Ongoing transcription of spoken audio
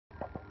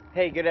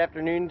Hey, good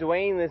afternoon,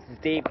 Dwayne. This is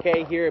Dave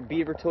K here at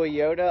Beaver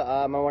Toyota.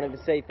 I wanted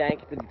to say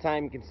thank you for the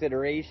time and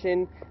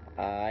consideration.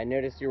 I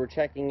noticed you were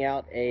checking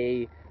out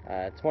a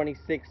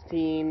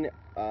 2016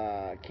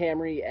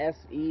 Camry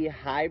SE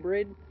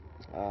Hybrid.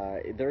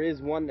 There is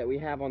one that we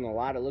have on the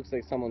lot. It looks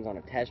like someone's on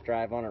a test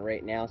drive on it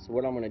right now. So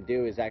what I'm going to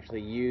do is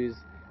actually use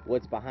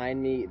what's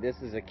behind me. This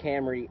is a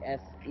Camry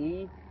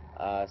SE.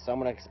 So I'm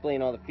going to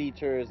explain all the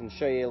features and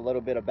show you a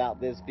little bit about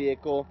this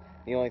vehicle.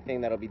 The only thing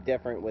that'll be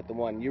different with the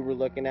one you were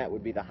looking at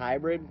would be the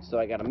hybrid. So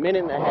I got a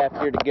minute and a half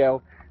here to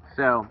go.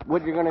 So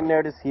what you're going to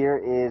notice here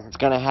is it's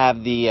going to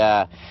have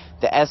the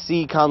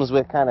SE comes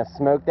with kind of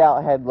smoked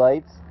out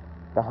headlights,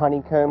 the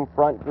honeycomb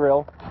front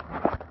grille,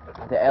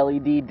 the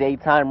LED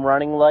daytime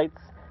running lights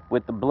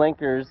with the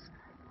blinkers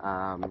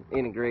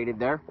integrated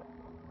there.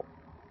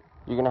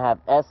 You're going to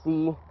have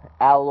SE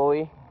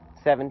alloy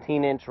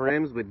 17-inch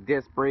rims with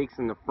disc brakes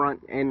in the front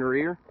and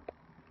rear.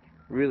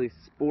 Really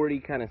sporty,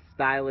 kind of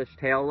stylish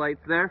tail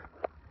lights there.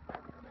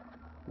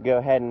 Go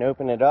ahead and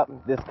open it up.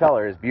 This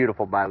color is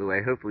beautiful, by the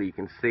way. Hopefully you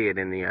can see it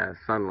in the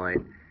sunlight.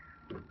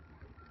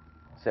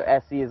 So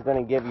SE is going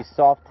to give you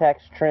soft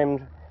text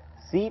trimmed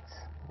seats,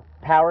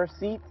 power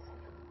seats.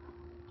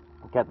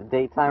 Got the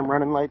daytime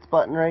running lights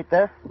button right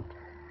there.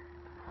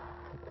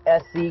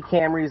 SE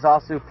Camrys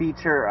also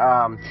feature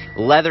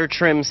leather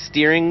trim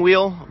steering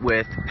wheel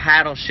with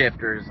paddle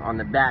shifters on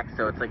the back,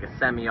 so it's like a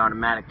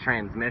semi-automatic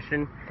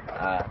transmission,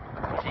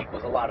 which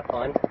equals a lot of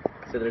fun.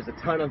 So there's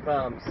a ton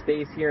of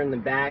space here in the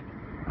back.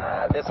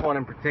 This one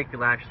in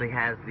particular actually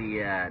has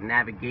the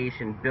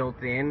navigation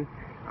built in.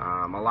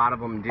 A lot of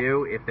them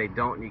do. If they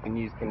don't, you can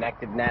use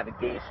connected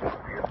navigation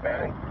for your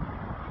phone.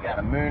 You got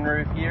a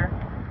moonroof here.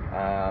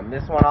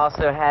 This one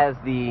also has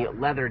the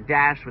leather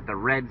dash with the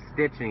red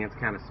stitching. It's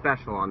kind of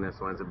special on this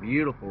one. It's a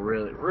beautiful,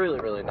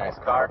 really nice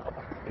car.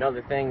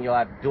 Another thing, you'll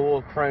have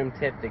dual chrome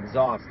tipped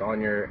exhaust on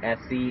your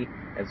SE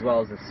as well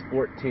as a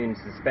sport tuned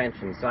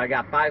suspension. So I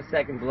got 5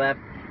 seconds left.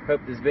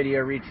 Hope this video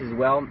reaches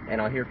well,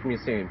 and I'll hear from you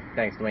soon.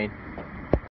 Thanks, Dwayne.